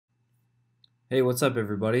Hey, what's up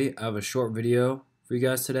everybody? I have a short video for you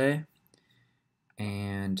guys today,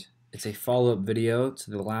 and it's a follow-up video to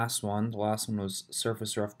the last one. The last one was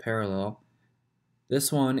surface rough parallel. This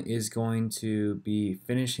one is going to be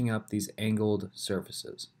finishing up these angled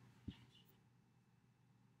surfaces.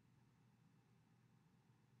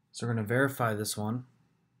 So we're going to verify this one.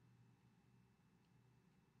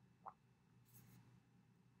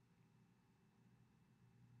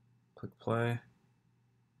 Click play.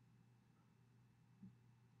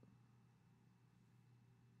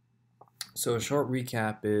 So a short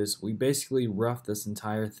recap is we basically roughed this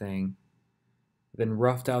entire thing, then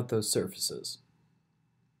roughed out those surfaces.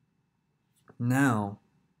 Now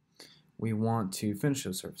we want to finish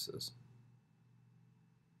those surfaces.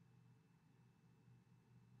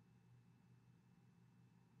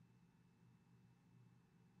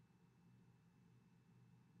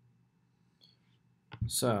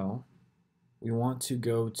 So we want to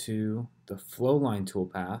go to the Flowline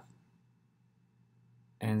toolpath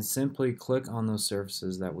and simply click on those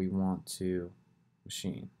surfaces that we want to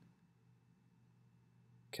machine.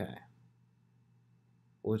 Okay.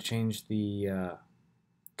 We'll change the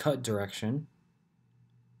cut direction.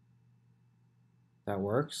 That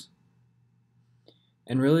works.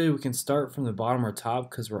 And really we can start from the bottom or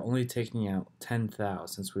top because we're only taking out 10 thou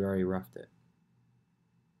since we already roughed it.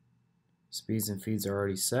 Speeds and feeds are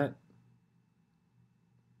already set.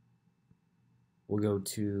 We'll go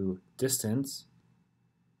to distance,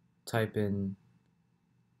 type in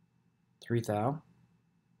 3 thou.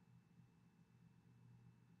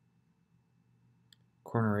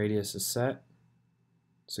 Corner radius is set.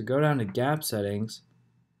 So go down to gap settings,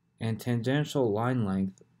 and tangential line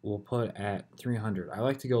length we'll put at 300. I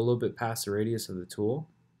like to go a little bit past the radius of the tool.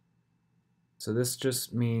 So this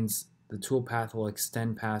just means the tool path will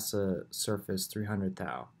extend past the surface 300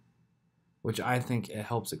 thou, which I think it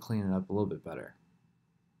helps it clean it up a little bit better.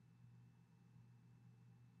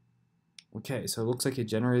 Okay, so it looks like it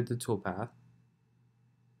generated the tool path.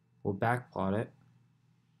 We'll backplot it.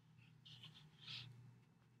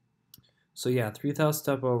 So yeah, 3 thou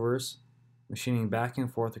step overs, machining back and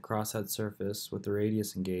forth across that surface with the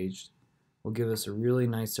radius engaged will give us a really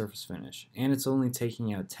nice surface finish. And it's only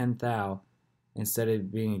taking out 10 thou instead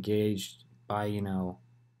of being engaged by,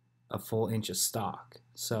 a full inch of stock.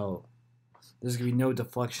 So there's going to be no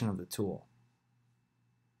deflection of the tool.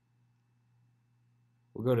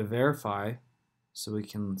 We'll go to verify so we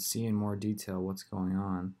can see in more detail what's going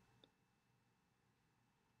on.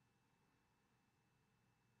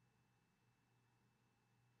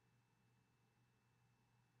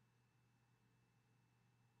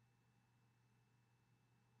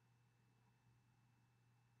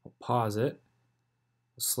 We'll pause it.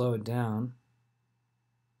 We'll slow it down.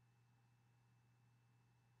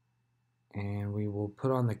 And we will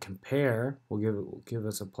put on the compare. Will give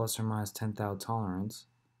us a plus or minus 10 thou tolerance.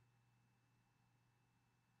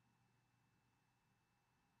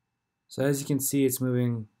 So as you can see, it's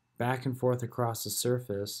moving back and forth across the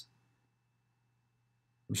surface,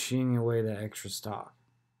 machining away that extra stock.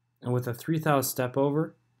 And with a 3 thou step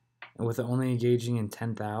over, and with it only engaging in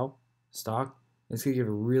 10 thou stock, it's going to give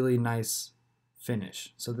a really nice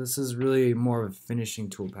finish. So this is really more of a finishing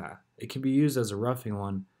toolpath. It can be used as a roughing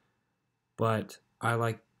one, but I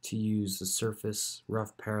like to use the surface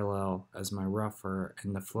rough parallel as my rougher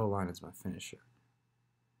and the Flowline as my finisher.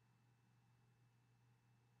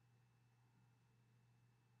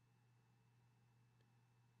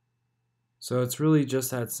 So it's really just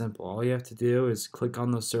that simple. All you have to do is click on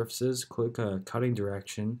those surfaces, click a cutting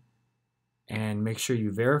direction, and make sure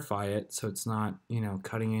you verify it so it's not,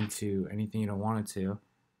 cutting into anything you don't want it to.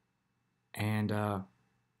 And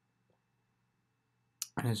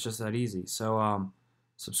it's just that easy. So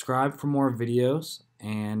subscribe for more videos,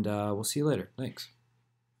 and we'll see you later. Thanks.